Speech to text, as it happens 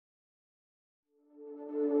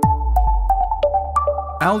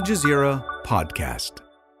Al Jazeera Podcast.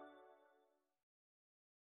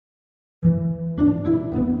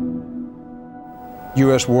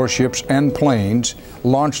 U.S. warships and planes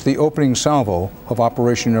launched the opening salvo of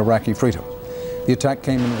Operation Iraqi Freedom. The attack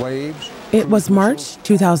came in waves. It was March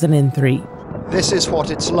 2003. This is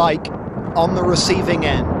what it's like on the receiving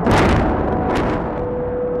end.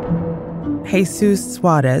 Jesus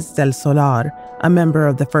Suarez del Solar, a member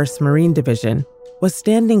of the 1st Marine Division, was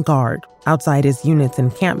standing guard outside his unit's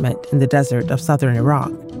encampment in the desert of southern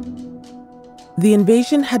Iraq. The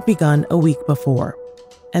invasion had begun a week before,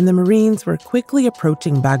 and the Marines were quickly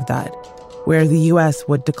approaching Baghdad, where the U.S.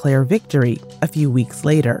 would declare victory a few weeks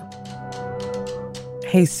later.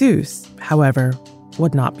 Jesus, however,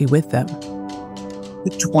 would not be with them.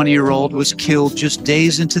 The 20-year-old was killed just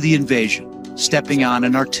days into the invasion, stepping on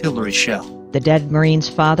an artillery shell. The dead Marine's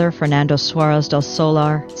father, Fernando Suarez del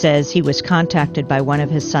Solar, says he was contacted by one of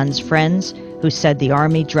his son's friends who said the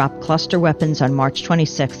Army dropped cluster weapons on March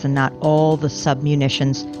 26th and not all the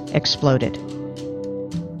submunitions exploded.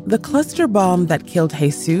 The cluster bomb that killed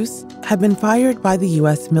Jesus had been fired by the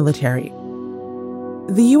U.S. military.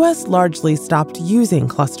 The U.S. largely stopped using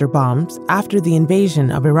cluster bombs after the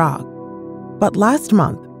invasion of Iraq. But last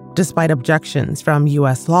month, despite objections from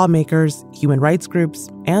U.S. lawmakers, human rights groups,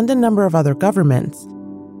 and a number of other governments,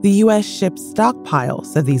 the U.S. shipped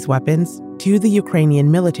stockpiles of these weapons to the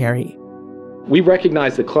Ukrainian military. We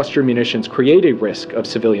recognize that cluster munitions create a risk of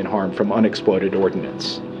civilian harm from unexploded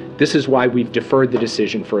ordnance. This is why we've deferred the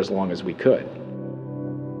decision for as long as we could.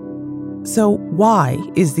 So why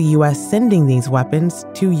is the U.S. sending these weapons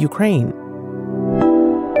to Ukraine?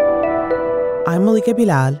 I'm Malika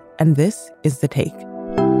Bilal, and this is The Take.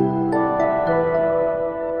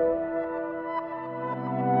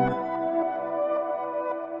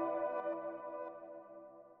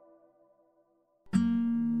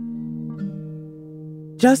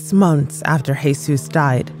 Just months after Jesus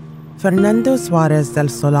died, Fernando Suarez del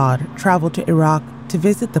Solar traveled to Iraq to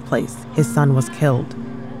visit the place his son was killed.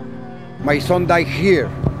 My son died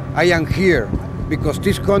here. I am here because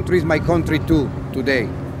this country is my country too, today.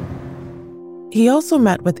 He also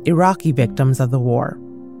met with Iraqi victims of the war.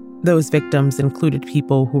 Those victims included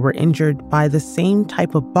people who were injured by the same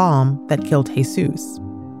type of bomb that killed Jesus.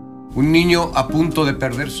 We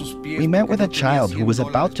met with a child who was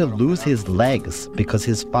about to lose his legs because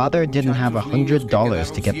his father didn't have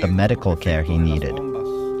 $100 to get the medical care he needed.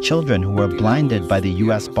 Children who were blinded by the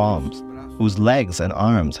U.S. bombs, whose legs and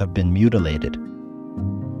arms have been mutilated.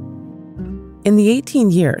 In the 18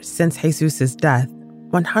 years since Jesus' death,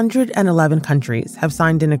 111 countries have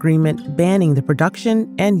signed an agreement banning the production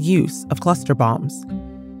and use of cluster bombs.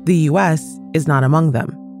 The U.S. is not among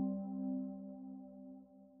them.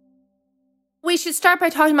 We should start by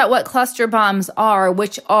talking about what cluster bombs are,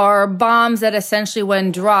 which are bombs that essentially,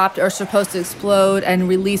 when dropped, are supposed to explode and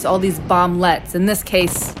release all these bomblets, in this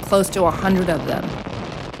case, close to 100 of them.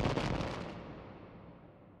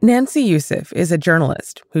 Nancy Youssef is a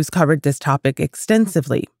journalist who's covered this topic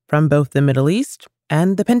extensively from both the Middle East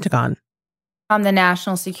and the Pentagon. I'm the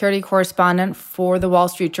national security correspondent for the Wall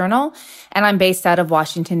Street Journal, and I'm based out of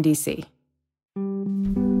Washington, D.C.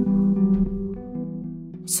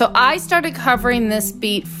 So I started covering this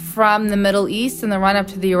beat from the Middle East in the run-up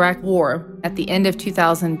to the Iraq War at the end of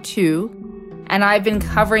 2002. And I've been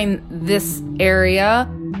covering this area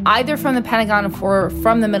either from the Pentagon or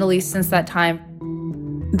from the Middle East since that time.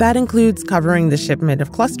 That includes covering the shipment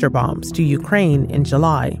of cluster bombs to Ukraine in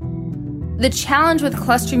July. The challenge with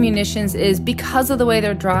cluster munitions is because of the way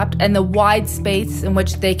they're dropped and the wide space in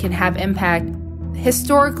which they can have impact.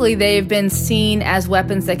 Historically, they've been seen as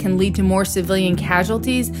weapons that can lead to more civilian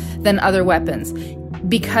casualties than other weapons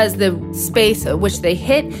because the space at which they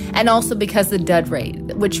hit and also because the dud rate,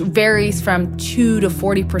 which varies from 2 to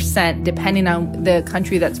 40% depending on the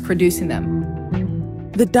country that's producing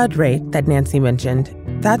them. The dud rate that Nancy mentioned,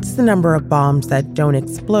 that's the number of bombs that don't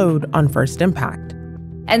explode on first impact.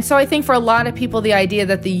 And so I think for a lot of people, the idea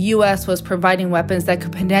that the U.S. was providing weapons that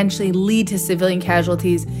could potentially lead to civilian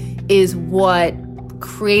casualties is what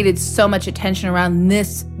created so much attention around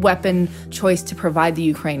this weapon choice to provide the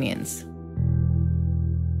Ukrainians.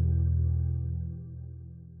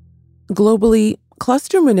 Globally,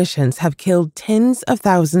 cluster munitions have killed tens of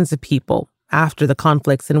thousands of people after the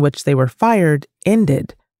conflicts in which they were fired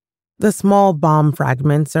ended. The small bomb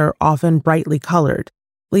fragments are often brightly colored,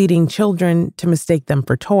 leading children to mistake them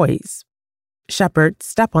for toys. Shepherds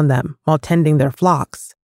step on them while tending their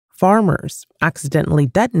flocks. Farmers accidentally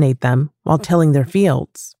detonate them while tilling their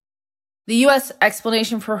fields. The U.S.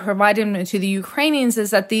 explanation for providing them to the Ukrainians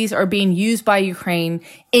is that these are being used by Ukraine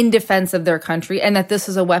in defense of their country and that this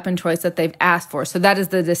is a weapon choice that they've asked for. So that is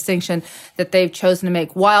the distinction that they've chosen to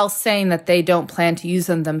make while saying that they don't plan to use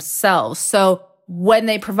them themselves. So when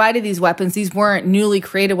they provided these weapons, these weren't newly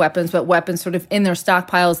created weapons, but weapons sort of in their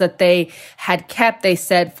stockpiles that they had kept, they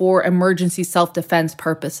said, for emergency self-defense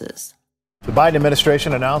purposes. The Biden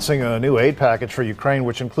administration announcing a new aid package for Ukraine,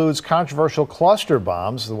 which includes controversial cluster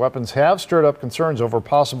bombs. The weapons have stirred up concerns over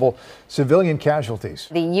possible civilian casualties.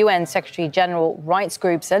 The UN Secretary General rights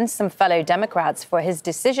groups and some fellow Democrats for his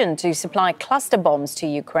decision to supply cluster bombs to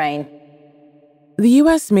Ukraine. The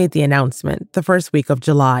U.S. made the announcement the first week of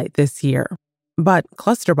July this year, but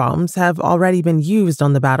cluster bombs have already been used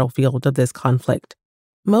on the battlefield of this conflict,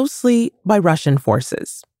 mostly by Russian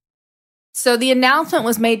forces. So the announcement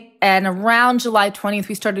was made, and around July 20th,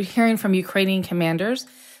 we started hearing from Ukrainian commanders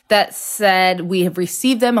that said we have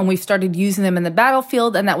received them and we've started using them in the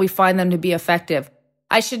battlefield and that we find them to be effective.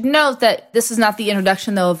 I should note that this is not the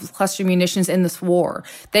introduction, though, of cluster munitions in this war.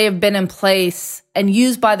 They have been in place and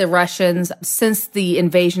used by the Russians since the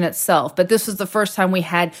invasion itself. But this was the first time we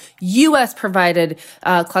had U.S.-provided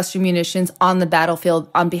cluster munitions on the battlefield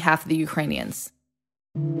on behalf of the Ukrainians.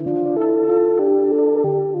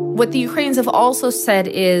 What the Ukrainians have also said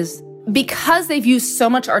is, because they've used so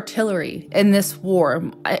much artillery in this war,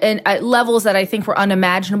 and at levels that I think were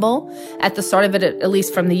unimaginable at the start of it, at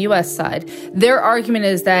least from the U.S. side, their argument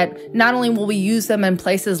is that not only will we use them in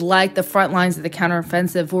places like the front lines of the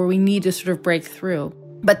counteroffensive where we need to sort of break through,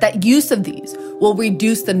 but that use of these will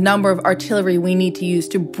reduce the number of artillery we need to use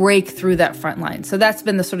to break through that front line. So that's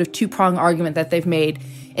been the sort of two-pronged argument that they've made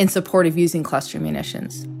in support of using cluster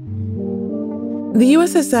munitions. The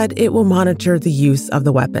U.S. has said it will monitor the use of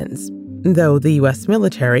the weapons, though the U.S.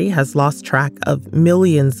 military has lost track of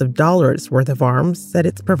millions of dollars worth of arms that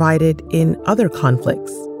it's provided in other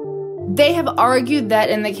conflicts. They have argued that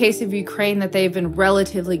in the case of Ukraine that they've been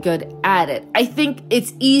relatively good at it. I think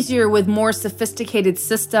it's easier with more sophisticated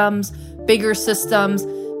systems, bigger systems,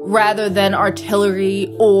 rather than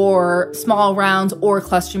artillery or small rounds or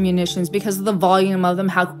cluster munitions because of the volume of them,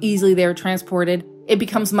 how easily they're transported. It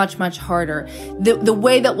becomes much, much harder. The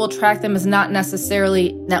way that we'll track them is not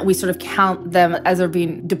necessarily that we sort of count them as they're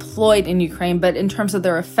being deployed in Ukraine, but in terms of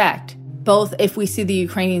their effect, both if we see the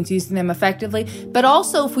Ukrainians using them effectively, but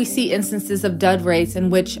also if we see instances of dud rates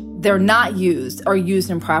in which they're not used or used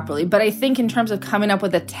improperly. But I think in terms of coming up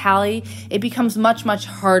with a tally, it becomes much, much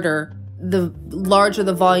harder the larger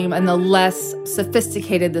the volume and the less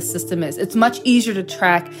sophisticated the system is. It's much easier to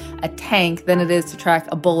track a tank than it is to track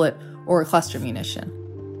a bullet or a cluster munition.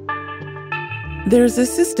 There's a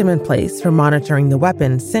system in place for monitoring the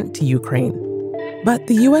weapons sent to Ukraine, but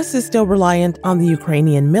the U.S. is still reliant on the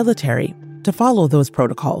Ukrainian military to follow those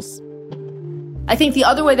protocols. I think the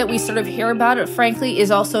other way that we sort of hear about it, frankly, is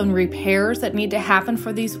also in repairs that need to happen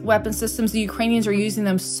for these weapon systems. The Ukrainians are using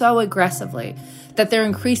them so aggressively that they're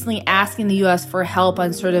increasingly asking the U.S. for help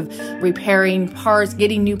on sort of repairing parts,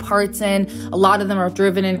 getting new parts in. A lot of them are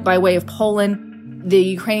driven in by way of Poland. The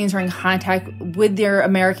Ukrainians are in contact with their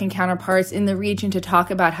American counterparts in the region to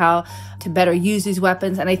talk about how to better use these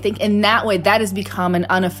weapons. And I think in that way, that has become an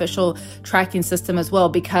unofficial tracking system as well,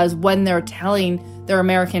 because when they're telling their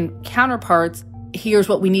American counterparts, here's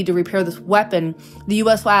what we need to repair this weapon, the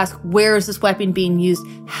U.S. will ask, where is this weapon being used?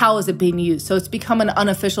 How is it being used? So it's become an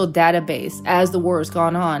unofficial database as the war has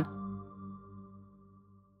gone on.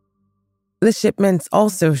 The shipments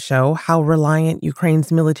also show how reliant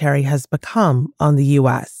Ukraine's military has become on the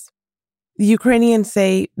U.S. The Ukrainians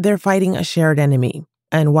say they're fighting a shared enemy,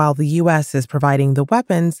 and while the U.S. is providing the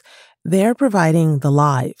weapons, they're providing the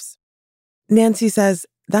lives. Nancy says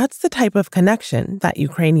that's the type of connection that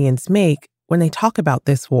Ukrainians make when they talk about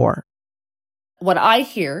this war. What I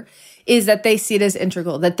hear is that they see it as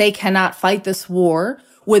integral, that they cannot fight this war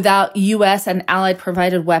without U.S. and allied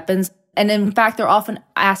provided weapons. And in fact, they're often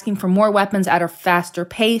asking for more weapons at a faster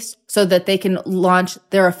pace so that they can launch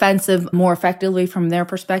their offensive more effectively from their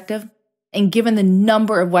perspective. And given the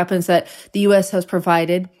number of weapons that the U.S. has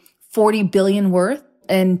provided, 40 billion worth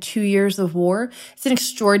in 2 years of war, it's an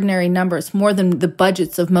extraordinary number. It's more than the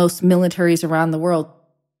budgets of most militaries around the world.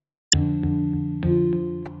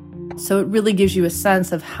 So it really gives you a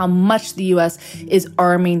sense of how much the U.S. is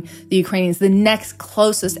arming the Ukrainians. The next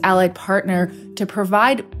closest allied partner to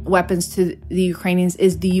provide weapons to the Ukrainians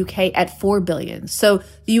is the UK at $4 billion. So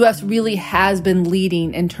the U.S. really has been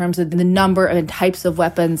leading in terms of the number and types of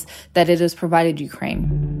weapons that it has provided Ukraine.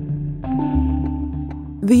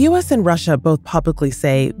 The U.S. and Russia both publicly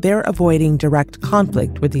say they're avoiding direct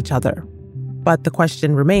conflict with each other. But the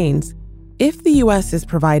question remains, If the U.S. is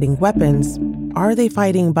providing weapons, are they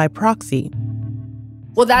fighting by proxy?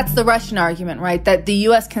 Well, that's the Russian argument, right? That the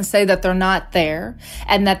U.S. can say that they're not there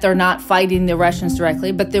and that they're not fighting the Russians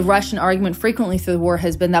directly. But the Russian argument frequently through the war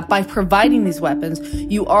has been that by providing these weapons,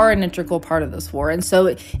 you are an integral part of this war. And so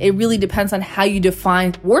it really depends on how you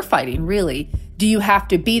define war fighting, really. Do you have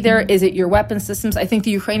to be there? Is it your weapon systems? I think the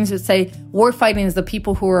Ukrainians would say war fighting is the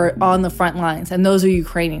people who are on the front lines, and those are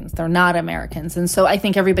Ukrainians. They're not Americans. And so I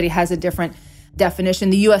think everybody has a different definition.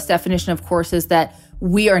 The U.S. definition, of course, is that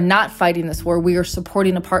we are not fighting this war. We are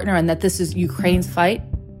supporting a partner, and that this is Ukraine's fight.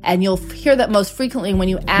 And you'll hear that most frequently when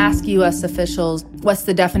you ask U.S. officials, what's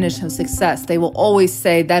the definition of success? They will always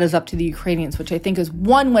say that is up to the Ukrainians, which I think is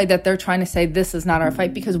one way that they're trying to say this is not our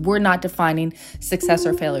fight, because we're not defining success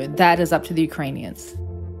or failure. That is up to the Ukrainians.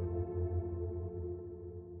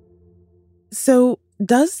 So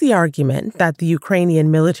does the argument that the Ukrainian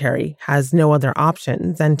military has no other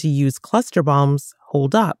option than to use cluster bombs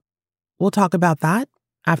hold up? We'll talk about that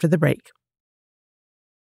after the break.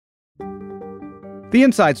 The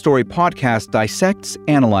Inside Story podcast dissects,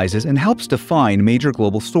 analyzes, and helps define major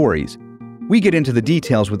global stories. We get into the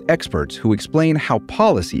details with experts who explain how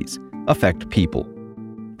policies affect people.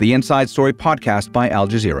 The Inside Story podcast by Al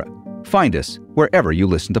Jazeera. Find us wherever you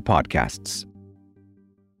listen to podcasts.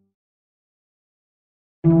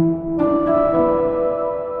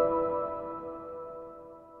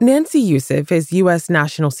 Nancy Youssef is U.S.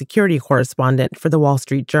 national security correspondent for The Wall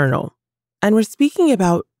Street Journal. And we're speaking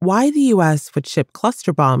about why the U.S. would ship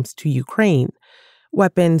cluster bombs to Ukraine,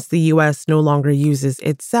 weapons the U.S. no longer uses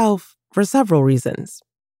itself for several reasons.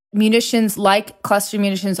 Munitions like cluster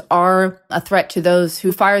munitions are a threat to those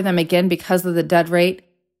who fire them, again, because of the dead rate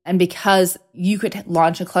and because you could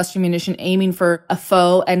launch a cluster munition aiming for a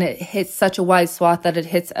foe and it hits such a wide swath that it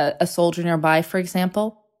hits a soldier nearby, for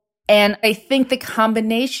example. And I think the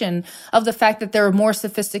combination of the fact that there are more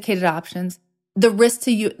sophisticated options, the risk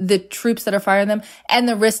to the troops that are firing them, and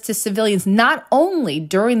the risk to civilians, not only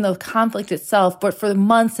during the conflict itself, but for the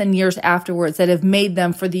months and years afterwards, that have made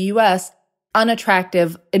them, for the U.S.,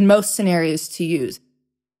 unattractive in most scenarios to use.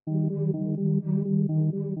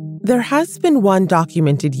 There has been one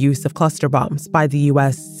documented use of cluster bombs by the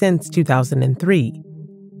U.S. since 2003.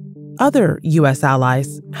 Other U.S.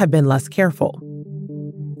 allies have been less careful.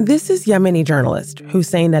 This is Yemeni journalist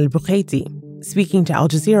Hussein al-Bukhaiti speaking to Al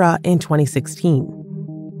Jazeera in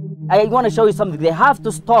 2016. I want to show you something. They have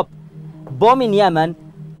to stop bombing Yemen.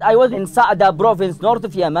 I was in Sa'ada province, north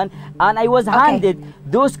of Yemen, and I was handed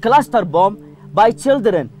those cluster bombs by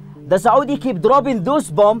children. The Saudi keep dropping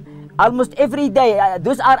those bombs almost every day.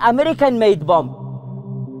 Those are American-made bombs.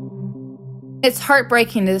 It's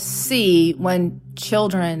heartbreaking to see when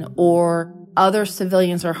children or other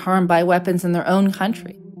civilians are harmed by weapons in their own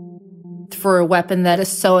country for a weapon that is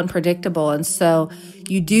so unpredictable. And so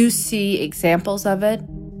you do see examples of it.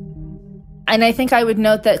 And I think I would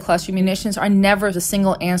note that cluster munitions are never the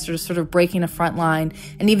single answer to sort of breaking a front line.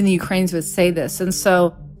 And even the Ukrainians would say this. And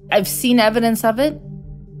so I've seen evidence of it.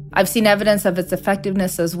 I've seen evidence of its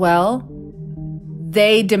effectiveness as well.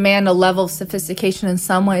 They demand a level of sophistication in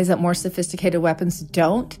some ways that more sophisticated weapons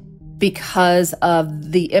don't, because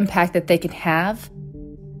of the impact that they can have.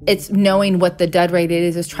 It's knowing what the dead rate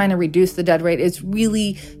is. It's trying to reduce the dead rate. It's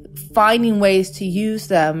really finding ways to use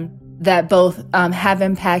them that both have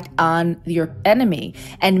impact on your enemy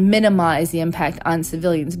and minimize the impact on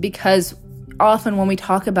civilians. Because often when we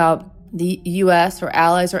talk about the U.S. or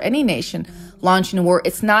allies or any nation launching a war,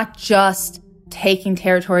 it's not just taking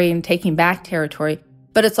territory and taking back territory,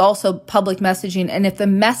 but it's also public messaging. And if the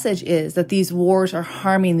message is that these wars are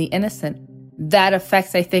harming the innocent, that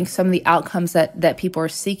affects, I think, some of the outcomes that people are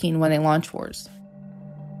seeking when they launch wars.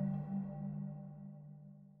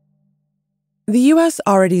 The U.S.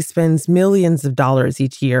 already spends millions of dollars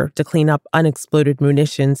each year to clean up unexploded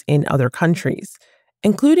munitions in other countries,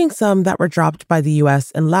 including some that were dropped by the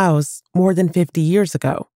U.S. and Laos more than 50 years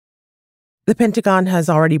ago. The Pentagon has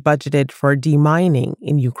already budgeted for demining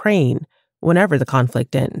in Ukraine whenever the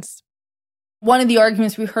conflict ends. One of the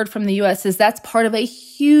arguments we heard from the U.S. is that's part of a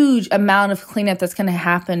huge amount of cleanup that's going to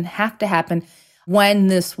have to happen when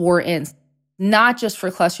this war ends. Not just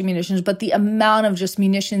for cluster munitions, but the amount of just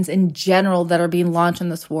munitions in general that are being launched in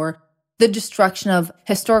this war. The destruction of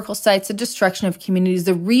historical sites, the destruction of communities,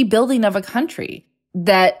 the rebuilding of a country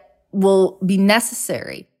that will be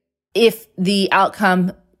necessary if the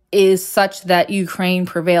outcome is such that Ukraine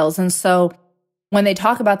prevails. And so when they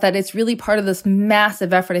talk about that, it's really part of this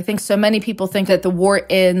massive effort. I think so many people think that the war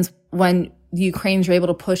ends when the Ukrainians are able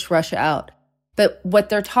to push Russia out. But what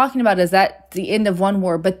they're talking about is that the end of one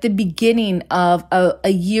war, but the beginning of a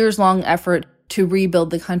years-long effort to rebuild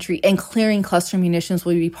the country, and clearing cluster munitions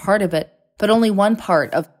will be part of it, but only one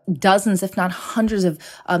part of dozens, if not hundreds of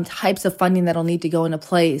types of funding that'll need to go into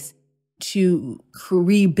place to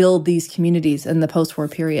rebuild these communities in the post-war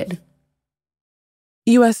period.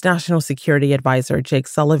 U.S. National Security Advisor Jake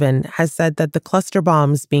Sullivan has said that the cluster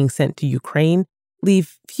bombs being sent to Ukraine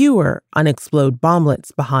leave fewer unexploded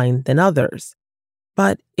bomblets behind than others.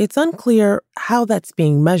 But it's unclear how that's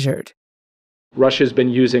being measured. Russia's been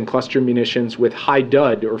using cluster munitions with high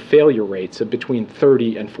dud or failure rates of between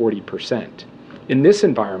 30 and 40%. In this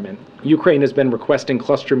environment, Ukraine has been requesting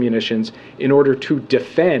cluster munitions in order to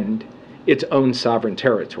defend its own sovereign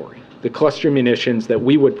territory. The cluster munitions that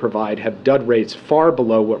we would provide have dud rates far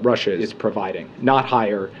below what Russia is providing, not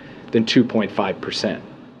higher than 2.5%.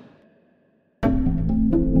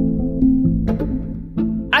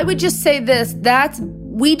 I would just say this, that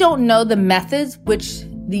we don't know the methods which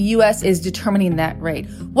the U.S. is determining that rate.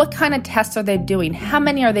 What kind of tests are they doing? How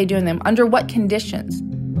many are they doing them? Under what conditions?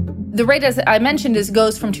 The rate, as I mentioned,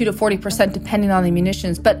 goes from 2 to 40% depending on the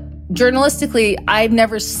munitions. But journalistically, I've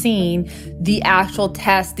never seen the actual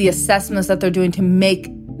tests, the assessments that they're doing to make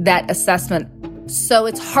that assessment. So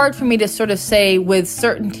it's hard for me to sort of say with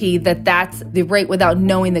certainty that that's the rate without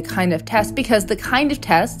knowing the kind of test, because the kind of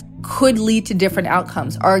test could lead to different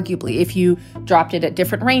outcomes, arguably. If you dropped it at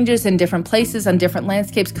different ranges in different places on different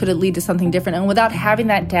landscapes, could it lead to something different? And without having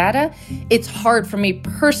that data, it's hard for me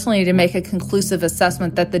personally to make a conclusive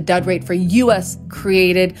assessment that the dud rate for U.S.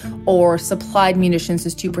 created or supplied munitions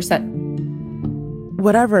is 2%.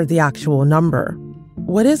 Whatever the actual number,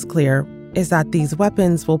 what is clear is that these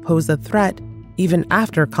weapons will pose a threat even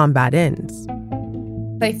after combat ends.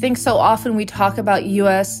 I think so often we talk about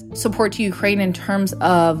U.S. support to Ukraine in terms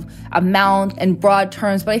of amount and broad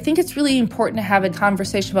terms, but I think it's really important to have a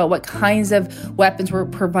conversation about what kinds of weapons we're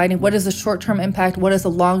providing, what is the short-term impact, what is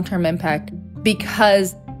the long-term impact,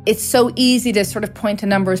 because it's so easy to sort of point to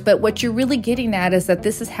numbers, but what you're really getting at is that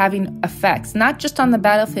this is having effects, not just on the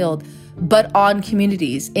battlefield, but on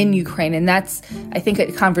communities in Ukraine, and that's, I think,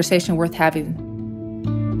 a conversation worth having.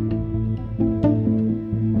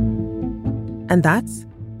 And that's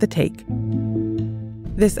The Take.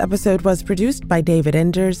 This episode was produced by David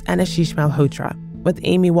Enders and Ashish Malhotra, with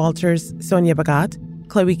Amy Walters, Sonia Bhagat,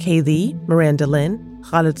 Chloe K. Lee, Miranda Lynn,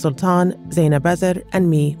 Khalid Sultan, Zainab Bezer, and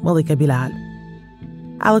me, Malika Bilal.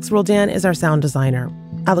 Alex Roldan is our sound designer.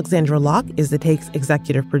 Alexandra Locke is The Take's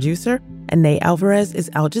executive producer, and Nay Alvarez is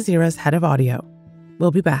Al Jazeera's head of audio.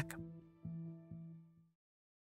 We'll be back.